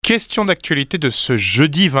Question d'actualité de ce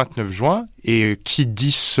jeudi 29 juin, et qui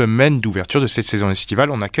dit semaine d'ouverture de cette saison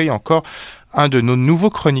estivale, on accueille encore un de nos nouveaux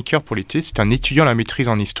chroniqueurs pour l'été. C'est un étudiant à la maîtrise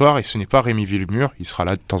en histoire, et ce n'est pas Rémi Villemur, il sera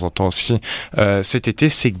là de temps en temps aussi cet été.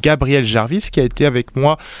 C'est Gabriel Jarvis qui a été avec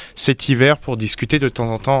moi cet hiver pour discuter de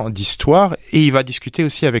temps en temps d'histoire, et il va discuter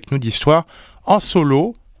aussi avec nous d'histoire en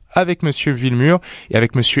solo, avec Monsieur Villemur et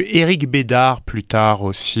avec Monsieur Éric Bédard plus tard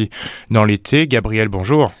aussi dans l'été. Gabriel,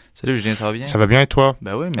 bonjour. Salut Julien, ça va bien? Ça va bien et toi?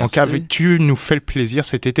 Ben oui, merci. Donc tu nous fait le plaisir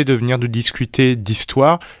cet été de venir nous discuter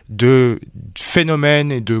d'histoire, de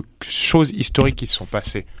phénomènes et de choses historiques qui se sont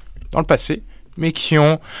passées dans le passé, mais qui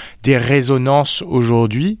ont des résonances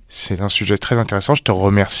aujourd'hui. C'est un sujet très intéressant. Je te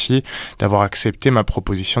remercie d'avoir accepté ma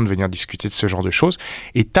proposition de venir discuter de ce genre de choses.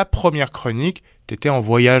 Et ta première chronique, tu étais en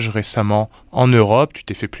voyage récemment en Europe, tu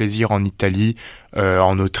t'es fait plaisir en Italie,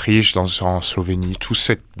 en Autriche, en Slovénie, toute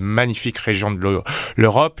cette magnifique région de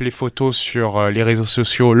l'Europe. Les photos sur les réseaux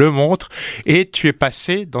sociaux le montrent. Et tu es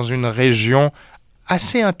passé dans une région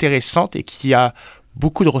assez intéressante et qui a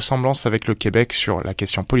beaucoup de ressemblances avec le Québec sur la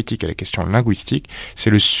question politique et la question linguistique. C'est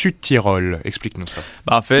le Sud-Tyrol. Explique-nous ça.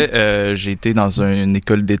 En fait, j'ai été dans une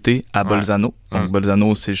école d'été à Bolzano. Donc,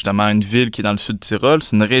 Bolzano, c'est justement une ville qui est dans le Sud-Tyrol.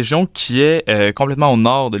 C'est une région qui est complètement au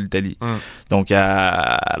nord de l'Italie. Donc,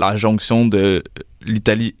 à la jonction de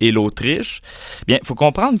l'Italie et l'Autriche. Bien, il faut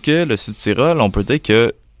comprendre que le Sud-Tyrol, on peut dire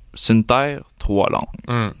que c'est une terre, trois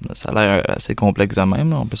langues. Ça a l'air assez complexe quand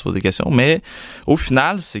même, on peut se poser des questions, mais au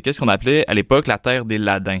final, c'est qu'est-ce qu'on appelait à l'époque la terre des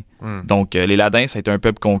Ladins. Donc, les Ladins, ça a été un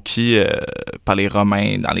peuple conquis par les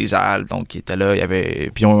Romains dans les Alpes, donc ils étaient là, il y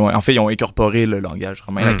avait... Puis ils ont incorporé le langage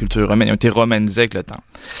romain, la culture romaine, ils ont été romanisés avec le temps.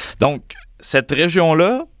 Donc, cette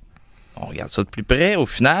région-là, on regarde ça de plus près, au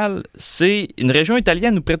final, c'est une région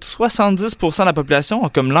italienne où près de 70% de la population a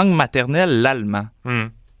comme langue maternelle l'allemand.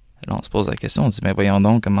 Là, on se pose la question, on se dit, mais voyons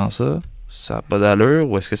donc, comment ça? Ça n'a pas d'allure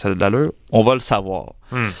ou est-ce que ça a de l'allure? On va le savoir.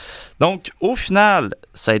 Donc, au final,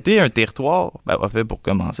 ça a été un territoire, pour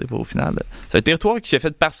commencer, au final, c'est un territoire qui a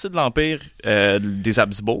fait partie de l'Empire des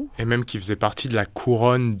Habsbourg. Et même qui faisait partie de la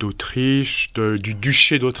couronne d'Autriche, du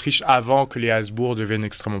duché d'Autriche avant que les Habsbourg deviennent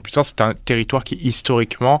extrêmement puissants. C'est un territoire qui,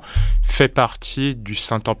 historiquement, fait partie du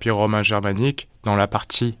Saint-Empire romain germanique dans la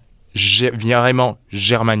partie vraiment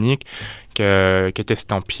germanique qu'était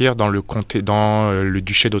cet empire dans le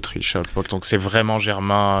duché d'Autriche à l'époque. Donc c'est vraiment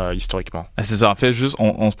germain historiquement. C'est ça, en fait, juste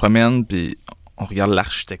on se promène puis on regarde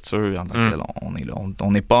l'architecture en tant que telle. On est là,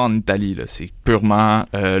 on n'est pas en Italie, là. C'est purement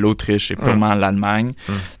l'Autriche, c'est purement l'Allemagne.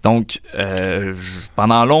 Donc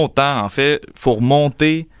pendant longtemps, en fait, faut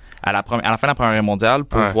remonter à la fin de la Première Guerre mondiale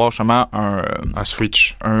pour voir justement un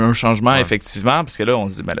switch, un changement effectivement, parce que là on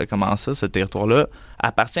se dit ben là comment ça, ce territoire-là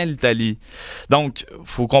appartient à l'Italie. Donc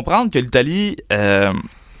faut comprendre que l'Italie,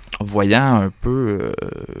 voyant un peu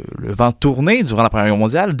le vent tourner durant la Première Guerre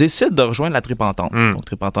mondiale, décide de rejoindre la Triple Entente. Donc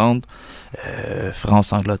Triple Entente,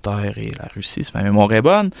 France, Angleterre et la Russie, si ma mémoire est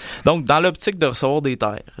bonne. Donc dans l'optique de recevoir des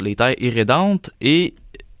terres, les terres irrédentes et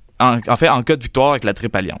en fait, en cas de victoire avec la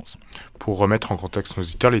Triple Alliance. Pour remettre en contexte nos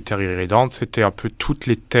auditeurs, les terres irrédentes, c'était un peu toutes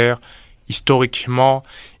les terres historiquement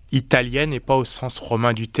italiennes, et pas au sens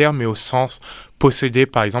romain du terme, mais au sens possédées,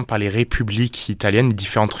 par exemple, par les républiques italiennes, les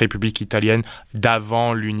différentes républiques italiennes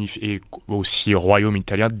d'avant et aussi royaume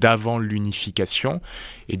italien d'avant l'unification.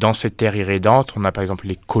 Et dans ces terres irrédentes, on a par exemple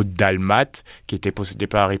les côtes dalmates, qui étaient possédées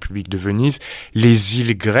par la République de Venise, les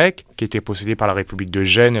îles grecques, qui étaient possédées par la République de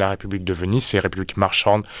Gênes et la République de Venise, ces républiques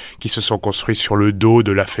marchandes qui se sont construites sur le dos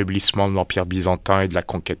de l'affaiblissement de l'Empire byzantin et de la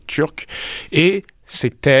conquête turque. Et ces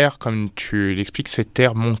terres, comme tu l'expliques, ces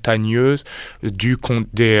terres montagneuses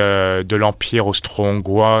de l'Empire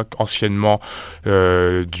austro-hongrois, anciennement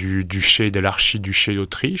de l'archiduché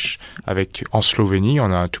d'Autriche, avec en Slovénie, on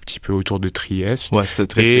a un tout petit peu autour de Trieste, c'est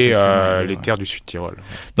très et les terres du Sud-Tyrol.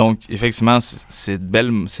 Donc, effectivement, ces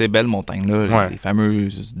belles montagnes-là, les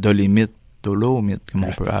fameuses Dolomites, comme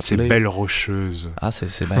on peut appeler. C'est belle rocheuse.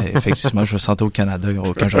 C'est bien, effectivement, je me sentais au Canada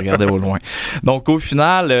quand je regardais au loin. Donc, au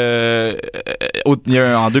final,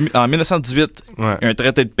 en 1918, il y a un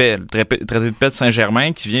traité de paix, le traité de paix de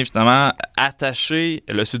Saint-Germain, qui vient finalement attacher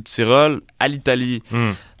le Sud-Tyrol à l'Italie.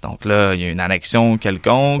 Donc là, il y a une annexion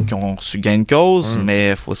quelconque, qui ont reçu gain de cause, mais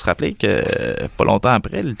il faut se rappeler que pas longtemps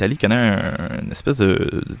après, l'Italie connaît une espèce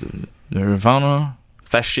de vent, là,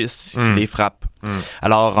 fasciste qui les frappe.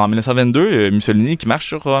 Alors, en 1922, Mussolini qui marche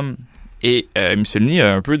sur Rome. Et Mussolini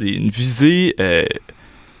a un peu une visée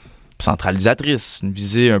centralisatrice, une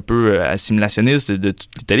visée un peu assimilationniste de toute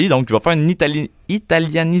l'Italie. Donc, il va faire une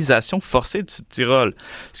italianisation forcée du Sud-Tyrol.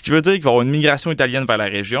 Ce qui veut dire qu'il va y avoir une migration italienne vers la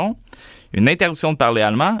région, une interdiction de parler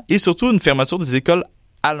allemand et surtout une fermeture des écoles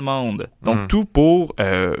allemande. Donc, tout pour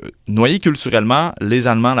noyer culturellement les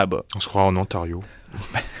Allemands là-bas. On se croit en Ontario.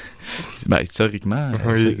 Historiquement,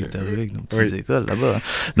 c'est ça qui est arrivé avec nos petites écoles là-bas.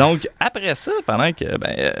 Donc, après ça, pendant que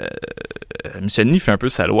Mussolini fait un peu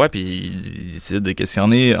sa loi puis il décide de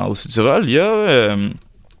questionner au Sud-Tirol, il y a...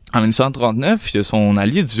 en 1939, il y a son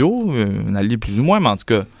allié du haut, un allié plus ou moins, mais en tout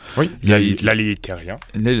cas... Oui, l'allié hitlérien.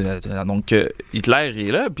 Donc, Hitler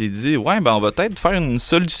est là, puis il dit, on va peut-être faire une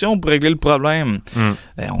solution pour régler le problème.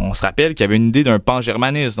 On se rappelle qu'il y avait une idée d'un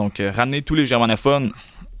pan-germanisme, donc ramener tous les germanophones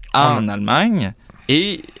en Allemagne.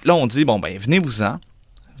 Et là, on dit, venez-vous-en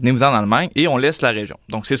en Allemagne et on laisse la région.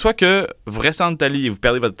 Donc, c'est soit que vous restez en Italie et vous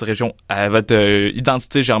perdez votre région, votre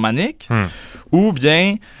identité germanique, ou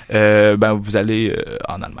bien vous allez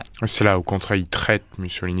en Allemagne. C'est là, au contraire, il traite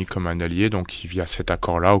Mussolini comme un allié, donc il vit à cet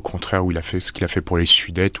accord-là, au contraire, où il a fait ce qu'il a fait pour les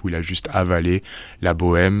Sudètes, où il a juste avalé la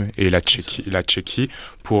Bohème et la Tchéquie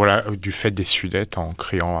du fait des Sudètes, en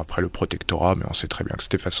créant après le protectorat, mais on sait très bien que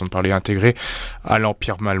c'était façon de parler intégrée à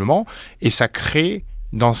l'Empire allemand, et ça crée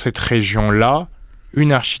dans cette région-là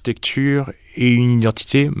une architecture et une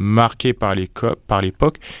identité marquée par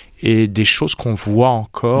l'époque et des choses qu'on voit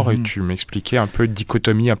encore, et tu m'expliquais un peu de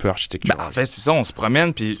dichotomie un peu architecturale. En fait, c'est ça, on se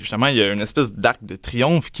promène, puis justement, il y a une espèce d'arc de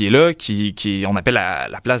triomphe qui est là, qui on appelle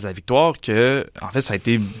la place de la Victoire, que, en fait, ça a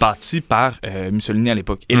été bâti par Mussolini à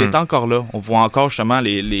l'époque. Et il est encore là. On voit encore justement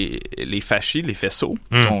les fascis, les faisceaux,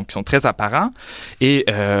 qui sont très apparents. Et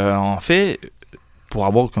en fait, pour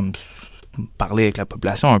avoir comme parler avec la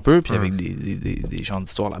population un peu, puis avec des gens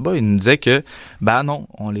d'histoire là-bas, ils nous disaient que, non,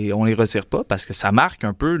 on les retire pas parce que ça marque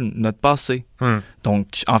un peu notre passé.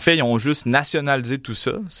 Donc, en fait, ils ont juste nationalisé tout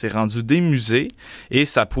ça, c'est rendu des musées, et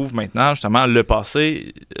ça prouve maintenant, justement, le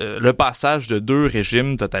passage de 2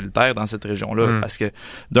 régimes totalitaires dans cette région-là. Parce que,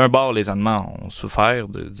 d'un bord, les Allemands ont souffert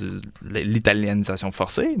de l'italianisation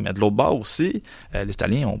forcée, mais de l'autre bord aussi, les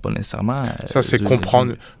Italiens n'ont pas nécessairement... Ça, c'est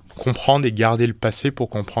comprendre et garder le passé pour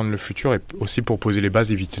comprendre le futur, et aussi pour poser les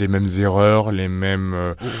bases, éviter les mêmes erreurs, les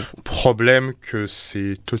mêmes problèmes que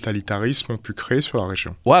ces totalitarismes ont pu créer sur la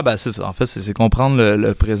région. Ouais, c'est ça. En fait, c'est comprendre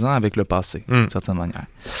le présent avec le passé, d'une certaine manière.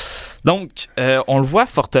 Donc, on le voit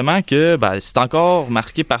fortement que c'est encore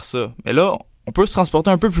marqué par ça. Mais là, on peut se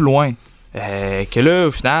transporter un peu plus loin. Que là,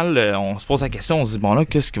 au final, on se pose la question, on se dit, là,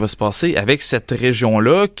 qu'est-ce qui va se passer avec cette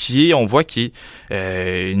région-là on voit qui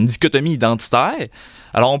est une dichotomie identitaire.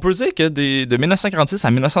 Alors, on peut dire que de 1946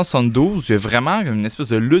 à 1972, il y a vraiment une espèce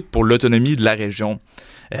de lutte pour l'autonomie de la région.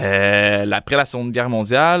 Après la Seconde Guerre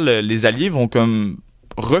mondiale, les Alliés vont comme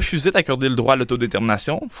refuser d'accorder le droit à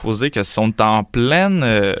l'autodétermination. Il faut dire qu'ils sont en pleine...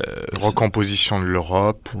 recomposition de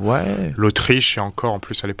l'Europe. Ouais. L'Autriche est encore, en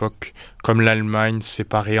plus à l'époque, comme l'Allemagne,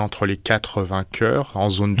 séparée entre les 4 vainqueurs en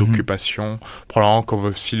zone d'occupation.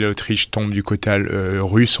 Probablement, si l'Autriche tombe du côté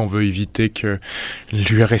russe, on veut éviter que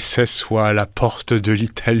l'URSS soit à la porte de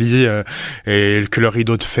l'Italie et que le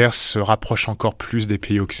rideau de fer se rapproche encore plus des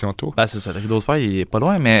pays occidentaux. C'est ça, le rideau de fer, il est pas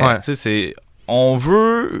loin, mais on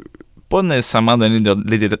veut... pas nécessairement donner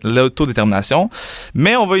l'autodétermination,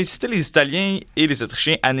 mais on va inciter les Italiens et les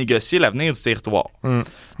Autrichiens à négocier l'avenir du territoire.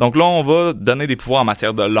 Donc là, on va donner des pouvoirs en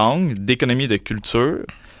matière de langue, d'économie et de culture,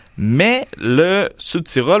 mais le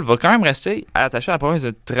Sud-Tyrol va quand même rester attaché à la province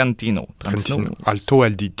de Trentino. Alto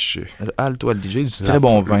Adige. Alto Adige, du très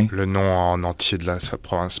bon vin. Le nom en entier de sa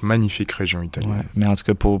province, magnifique région italienne. Ouais, mais en tout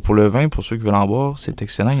cas, pour le vin, pour ceux qui veulent en boire, c'est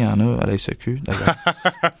excellent, il y en a à la SAQ, d'ailleurs.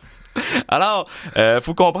 Alors,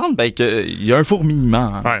 faut comprendre qu'il y a un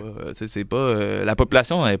fourmillement. C'est pas la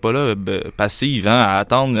population n'est pas là passive à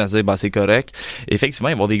attendre, à dire c'est correct. Effectivement,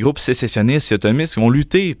 il va y avoir des groupes sécessionnistes et autonomistes qui vont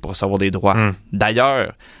lutter pour recevoir des droits.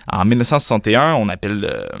 D'ailleurs, en 1961, on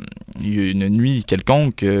appelle une nuit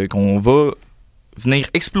quelconque qu'on va venir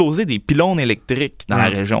exploser des pylônes électriques dans la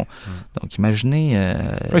région. Donc, imaginez...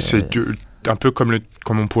 c'est un peu comme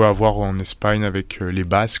on pouvait avoir en Espagne avec les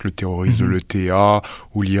Basques, le terrorisme de l'ETA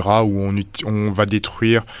ou l'IRA, où on va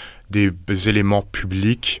détruire des éléments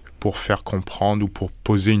publics pour faire comprendre ou pour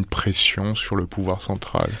poser une pression sur le pouvoir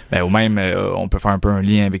central. Ou même, on peut faire un peu un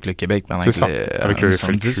lien avec le Québec pendant avec le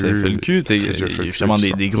FLQ. Il y a justement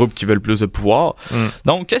des groupes qui veulent plus de pouvoir.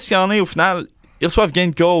 Donc, qu'est-ce qu'il y en est au final? Ils reçoivent gain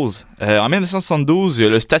de cause. En 1972, il y a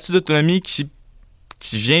le statut d'autonomie qui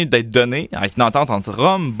vient d'être donné avec une entente entre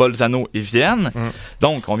Rome, Bolzano et Vienne.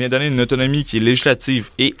 Donc, on vient donner une autonomie qui est législative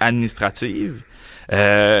et administrative.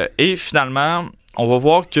 Et finalement, on va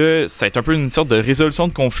voir que c'est un peu une sorte de résolution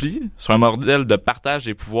de conflit sur un modèle de partage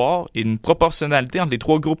des pouvois et une proportionnalité entre les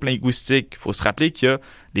 3 groupes linguistiques. Il faut se rappeler qu'il y a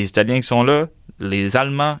les Italiens qui sont là, les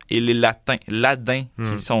Allemands et les Ladins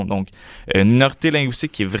qui sont. Donc, une minorité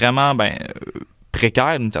linguistique qui est vraiment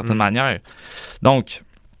précaire d'une certaine manière. Donc,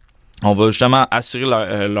 On va justement assurer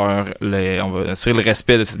on va assurer le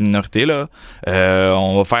respect de cette minorité-là.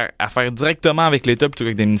 On va faire affaire directement avec l'État plutôt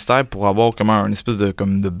qu'avec des ministères pour avoir comme une espèce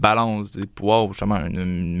de balance des pouvoirs, justement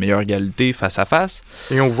une meilleure égalité face à face.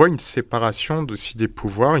 Et on voit une séparation aussi des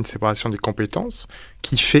pouvoirs, une séparation des compétences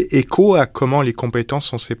qui fait écho à comment les compétences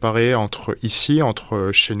sont séparées entre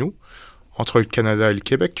chez nous, entre le Canada et le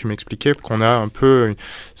Québec. Tu m'expliquais qu'on a un peu,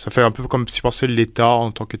 ça fait un peu comme si penser l'État en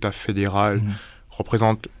tant qu'État fédéral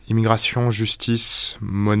représente immigration, justice,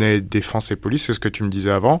 monnaie, défense et police, c'est ce que tu me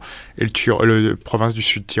disais avant, et le province du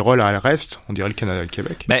Sud-Tyrol à le reste, on dirait le Canada et le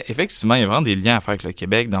Québec. Ben, effectivement, il y a vraiment des liens à faire avec le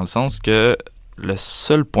Québec, dans le sens que le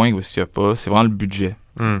seul point où il n'y a pas, c'est vraiment le budget.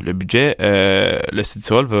 Le budget, le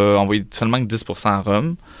Sud-Tyrol va envoyer seulement 10% à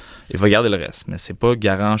Rome, il va garder le reste, mais c'est pas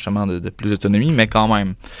garant justement de plus d'autonomie, mais quand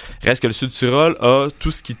même. Reste que le Sud-Tyrol a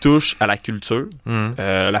tout ce qui touche à la culture,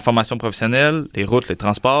 la formation professionnelle, les routes, les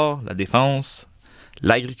transports, la défense,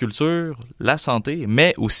 l'agriculture, la santé,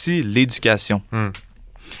 mais aussi l'éducation.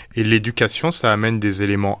 Et l'éducation, ça amène des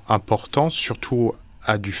éléments importants, surtout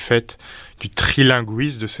du fait du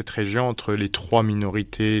trilinguisme de cette région entre les trois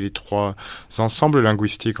minorités, les trois ensembles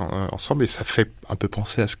linguistiques ensemble, et ça fait un peu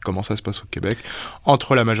penser à comment ça se passe au Québec,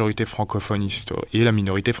 entre la majorité francophone et la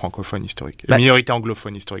minorité francophone historique. La minorité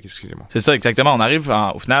anglophone historique, excusez-moi. C'est ça, exactement. On arrive,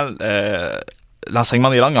 au final... l'enseignement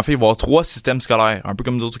des langues, en fait, il va y avoir 3 systèmes scolaires. Un peu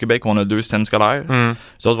comme nous autres au Québec, on a 2 systèmes scolaires.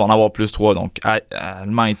 Les autres vont en avoir plus 3. Donc,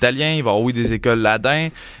 allemand, italien, il va y avoir, des écoles ladins,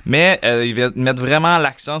 mais ils vont mettre vraiment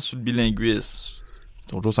l'accent sur le bilinguisme.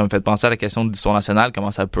 Toujours, ça me fait penser à la question de l'histoire nationale,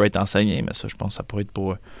 comment ça peut être enseigné, mais ça, je pense que ça pourrait être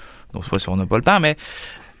pour d'autres fois si on n'a pas le temps. Mais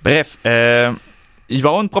bref, il va y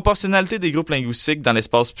avoir une proportionnalité des groupes linguistiques dans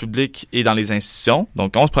l'espace public et dans les institutions.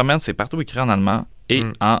 Donc, quand on se promène, c'est partout écrit en allemand et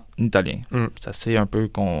en italien. Ça, c'est un peu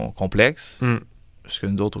complexe. Parce que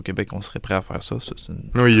nous autres, au Québec, on serait prêt à faire ça.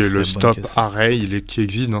 Oui, le stop-arrêt, qui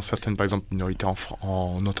existe dans certaines, par exemple, minorités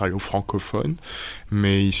en Ontario francophone.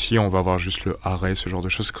 Mais ici, on va avoir juste le arrêt, ce genre de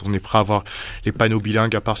choses. On est prêt à avoir les panneaux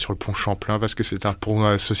bilingues, à part sur le pont Champlain, parce que c'est un pont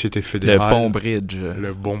à la société fédérale. Le pont Bridge.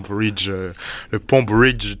 Le pont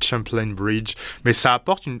Bridge, Champlain Bridge. Mais ça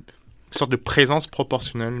apporte une sorte de présence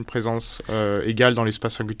proportionnelle, une présence égale dans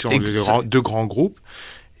l'espace linguistique dans les deux grands groupes.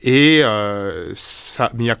 Et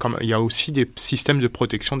mais il y a aussi des systèmes de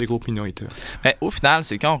protection des groupes minoritaires. Mais au final,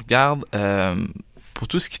 c'est quand on regarde pour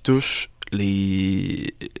tout ce qui touche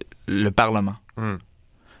le Parlement,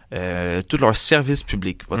 tous leurs services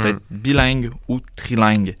publics vont être bilingues ou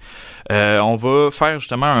trilingues. On va faire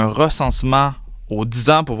justement un recensement aux 10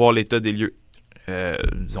 ans pour voir l'état des lieux.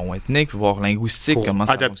 Disons ethniques, pour voir linguistique, pour comment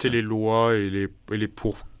ça adapter fonctionne. Les lois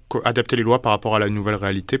adapter les lois par rapport à la nouvelle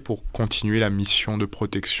réalité pour continuer la mission de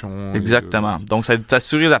protection. Exactement. Donc, ça va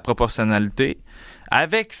t'assurer la proportionnalité.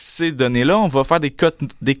 Avec ces données-là, on va faire des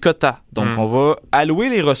quotas. Donc, on va allouer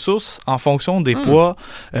les ressources en fonction des poids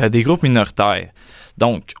des groupes minoritaires.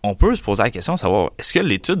 Donc, on peut se poser la question de savoir, est-ce que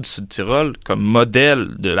l'étude du Sud-Tyrol comme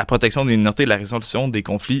modèle de la protection des minorités et de la résolution des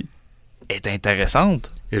conflits est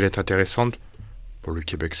intéressante? Elle est intéressante pour le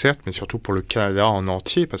Québec, certes, mais surtout pour le Canada en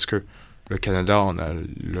entier, parce que le Canada, on a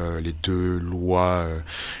les deux lois,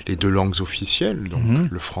 les deux langues officielles, donc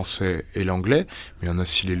le français et l'anglais, mais on a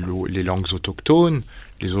aussi les langues autochtones,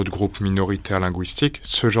 les autres groupes minoritaires linguistiques,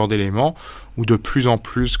 ce genre d'éléments où de plus en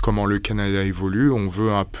plus, comment le Canada évolue, on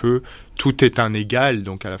veut un peu, tout est un égal,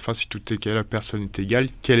 donc à la fin, si tout est égal, personne n'est égal,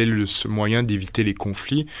 quel est le moyen d'éviter les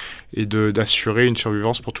conflits et d'assurer une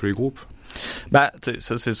survivance pour tous les groupes? Ben,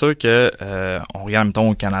 ça, c'est sûr que on regarde,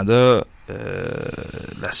 mettons, au Canada,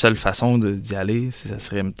 la seule façon d'y aller, ça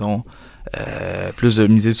serait, mettons, plus de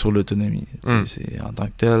miser sur l'autonomie. En tant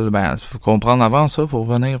que tel, il faut comprendre avant ça, pour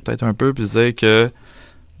revenir peut-être un peu, puis se dire que,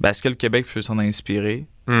 est-ce que le Québec peut s'en inspirer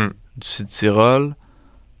du Sud-Tyrol?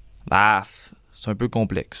 C'est un peu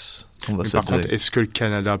complexe. Par contre, est-ce que le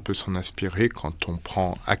Canada peut s'en inspirer quand on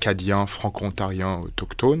prend acadien, franco-ontarien,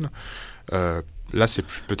 autochtone? Là, c'est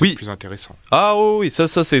peut-être plus intéressant. Ah oui, ça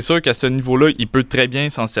c'est sûr qu'à ce niveau-là, il peut très bien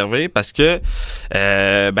s'en servir parce que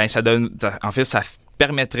ça donne, en fait, ça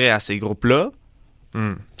permettrait à ces groupes-là,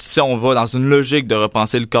 si on va dans une logique de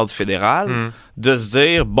repenser le cadre fédéral, de se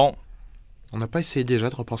dire, bon... On n'a pas essayé déjà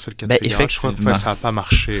de repenser le cadre fédéral. Je crois que ça n'a pas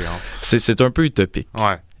marché. Hein. C'est un peu utopique.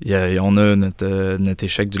 Ouais. On a notre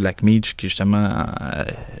échec du lac Meach qui, justement,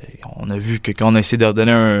 on a vu que quand on a essayé de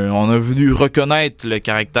redonner on a voulu reconnaître le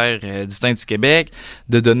caractère distinct du Québec,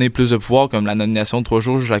 de donner plus de pouvoir, comme la nomination de 3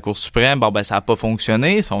 juges de la Cour suprême, ça n'a pas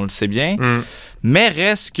fonctionné, ça on le sait bien. Mais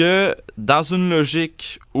reste que, dans une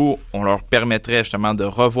logique où on leur permettrait justement de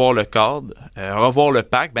revoir le cadre, revoir le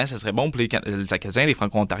pacte, ça serait bon pour les Acadiens, les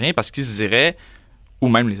Franco-Ontariens, parce qu'ils se diraient, ou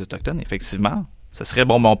même les Autochtones, effectivement, ce serait,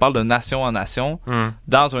 on parle de nation en nation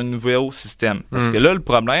dans un nouveau système. Parce que là, le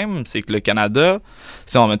problème, c'est que le Canada,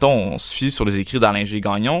 si on se fie sur les écrits d'Alain G.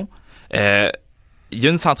 Gagnon, il y a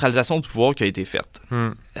une centralisation du pouvoir qui a été faite.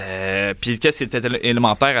 Puis qu'est-ce qui était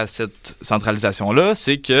élémentaire à cette centralisation-là,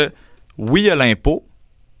 c'est que, oui, il y a l'impôt,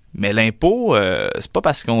 mais l'impôt, c'est pas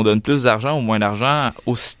parce qu'on donne plus d'argent ou moins d'argent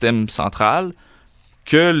au système central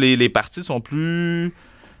que les partis sont plus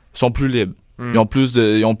libres. Ils ont plus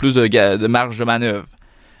de marge de manœuvre.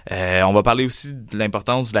 On va parler aussi de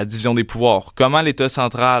l'importance de la division des pouvoirs. Comment le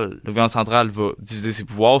gouvernement central va diviser ses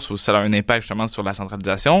pouvoirs, ça a un impact justement sur la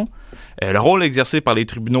centralisation. Le rôle exercé par les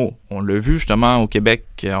tribunaux, on l'a vu justement au Québec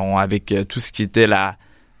avec tout ce qui était la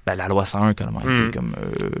loi 101 qui a été comme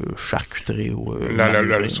charcuterie ou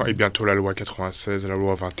et bientôt la loi 96, la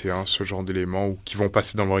loi 21, ce genre d'éléments qui vont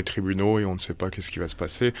passer devant les tribunaux et on ne sait pas qu'est-ce qui va se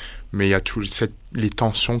passer. Mais il y a les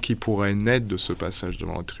tensions qui pourraient naître de ce passage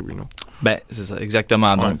devant les tribunaux. C'est ça,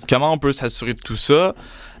 exactement. Donc, comment on peut s'assurer de tout ça?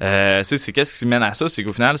 C'est qu'est-ce qui mène à ça? C'est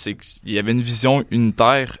qu'au final, c'est qu'il y avait une vision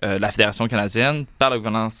unitaire de la Fédération canadienne par le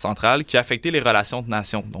gouvernement central qui a affecté les relations de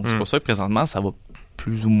nation. Donc, c'est pour ça que présentement, ça va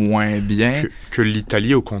plus ou moins bien. Que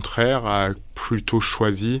l'Italie, au contraire, a plutôt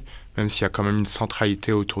choisi, même s'il y a quand même une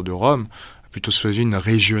centralité autour de Rome, a plutôt choisi une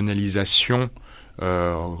régionalisation,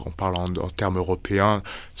 on parle en termes européens,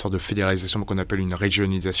 une sorte de fédéralisation qu'on appelle une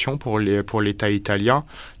régionalisation pour l'État italien,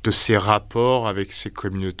 de ses rapports avec ses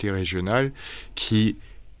communautés régionales, qui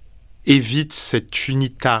évite cet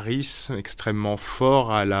unitarisme extrêmement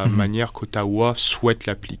fort à la manière qu'Ottawa souhaite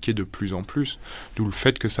l'appliquer de plus en plus. D'où le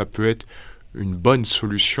fait que ça peut être une bonne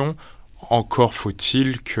solution. Encore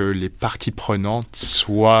faut-il que les parties prenantes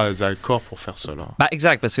soient d'accord pour faire cela.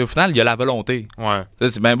 Exact, parce qu'au final, il y a la volonté. Ouais.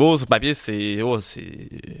 C'est bien beau, sur papier,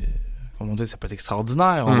 comment dire, ça peut être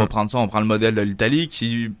extraordinaire. On va prendre ça, on prend le modèle de l'Italie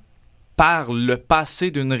qui, par le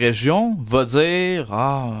passé d'une région, va dire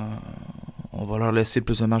on va leur laisser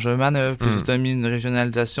plus de marge de manœuvre, plus d'autonomie, une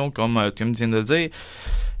régionalisation, comme tu viens de le dire.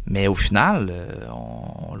 Mais au final,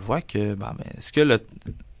 on le voit que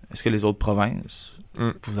est-ce que les autres provinces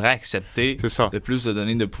voudraient accepter de plus de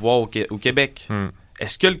données de pouvoir au Québec?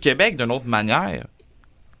 Est-ce que le Québec, d'une autre manière,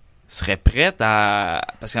 serait prêt à...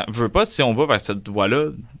 Parce qu'on veut pas, si on va vers cette voie-là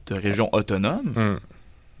de région autonome,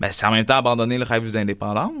 c'est en même temps abandonner le rêve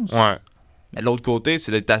d'indépendance. Ouais. Mais de l'autre côté,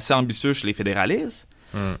 c'est d'être assez ambitieux chez les fédéralistes.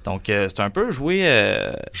 Donc, c'est un peu jouer...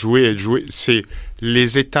 Jouer. C'est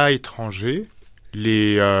les États étrangers,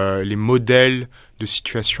 les modèles de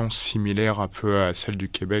situations similaires un peu à celles du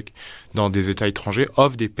Québec dans des États étrangers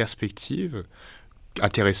offrent des perspectives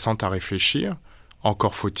intéressantes à réfléchir.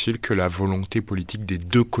 Encore faut-il que la volonté politique des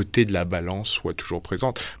deux côtés de la balance soit toujours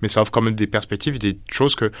présente. Mais ça offre quand même des perspectives, des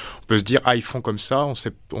choses qu'on peut se dire, ils font comme ça,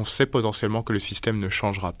 on sait potentiellement que le système ne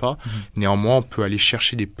changera pas. Néanmoins, on peut aller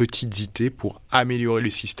chercher des petites idées pour améliorer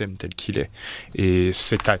le système tel qu'il est. Et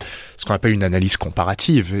c'est ce qu'on appelle une analyse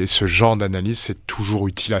comparative. Et ce genre d'analyse, c'est toujours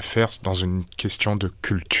utile à faire dans une question de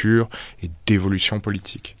culture et d'évolution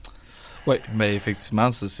politique. Oui, mais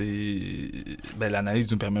effectivement,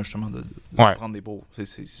 l'analyse nous permet justement de prendre des pots.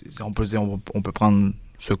 On peut dire, on peut prendre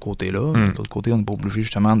ce côté-là, de l'autre côté, on n'est pas obligé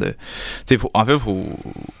justement de... En fait,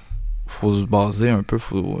 faut se baser un peu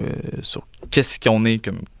sur qu'est-ce qu'on est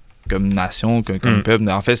comme nation, comme peuple.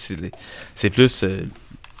 En fait, c'est plus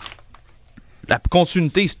la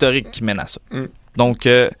continuité historique qui mène à ça. Donc...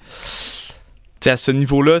 à ce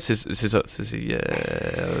niveau-là, c'est ça.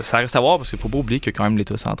 Ça reste à voir parce qu'il ne faut pas oublier qu'il y a quand même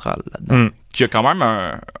l'État central là-dedans. Qu'il y a quand même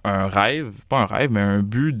un rêve, pas un rêve, mais un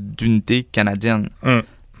but d'unité canadienne.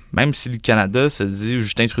 Même si le Canada se dit,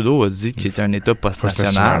 Justin Trudeau a dit qu'il était un État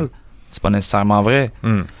post-national, c'est pas nécessairement vrai.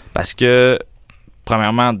 Parce que,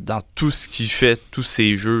 premièrement, dans tout ce qu'il fait, tous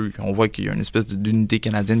ces jeux, on voit qu'il y a une espèce d'unité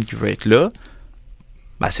canadienne qui veut être là.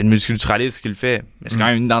 C'est le multiculturalisme qui le fait. Mais c'est quand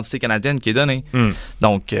même une identité canadienne qui est donnée.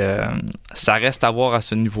 Donc, ça reste à voir à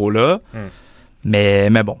ce niveau-là. Mais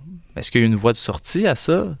bon, est-ce qu'il y a une voie de sortie à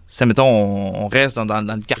ça? Si, mettons, on reste dans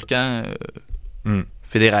le carcan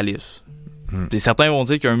fédéraliste. Puis certains vont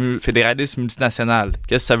dire qu'il y a un fédéralisme multinational.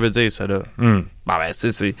 Qu'est-ce que ça veut dire, ça, là?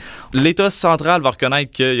 L'État central va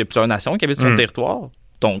reconnaître qu'il y a plusieurs nations qui habitent sur le territoire.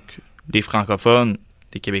 Donc, les francophones,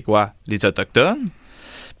 les Québécois, les Autochtones.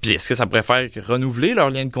 Puis est-ce que ça pourrait faire renouveler leur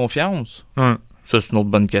lien de confiance? Ça, c'est une autre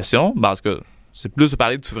bonne question. Parce que c'est plus de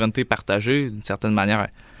parler de souveraineté partagée, d'une certaine manière.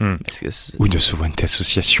 Ou de souveraineté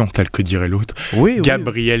association, tel que dirait l'autre.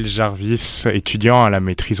 Gabriel Jarvis, étudiant à la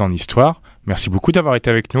maîtrise en histoire. Merci beaucoup d'avoir été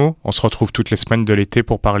avec nous. On se retrouve toutes les semaines de l'été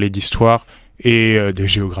pour parler d'histoire et de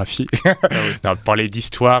géographie. Parler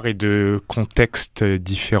d'histoire et de contextes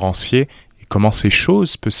différenciés. comment ces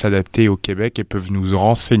choses peuvent s'adapter au Québec et peuvent nous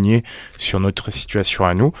renseigner sur notre situation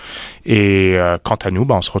à nous. Et quant à nous,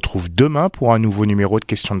 on se retrouve demain pour un nouveau numéro de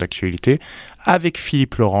Questions d'actualité avec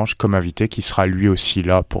Philippe Lorange comme invité qui sera lui aussi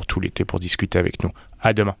là pour tout l'été pour discuter avec nous.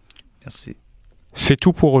 À demain. Merci. C'est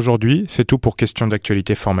tout pour aujourd'hui, c'est tout pour Questions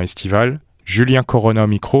d'actualité format estival. Julien Corona au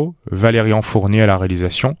micro, Valérian Fournier à la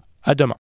réalisation. À demain.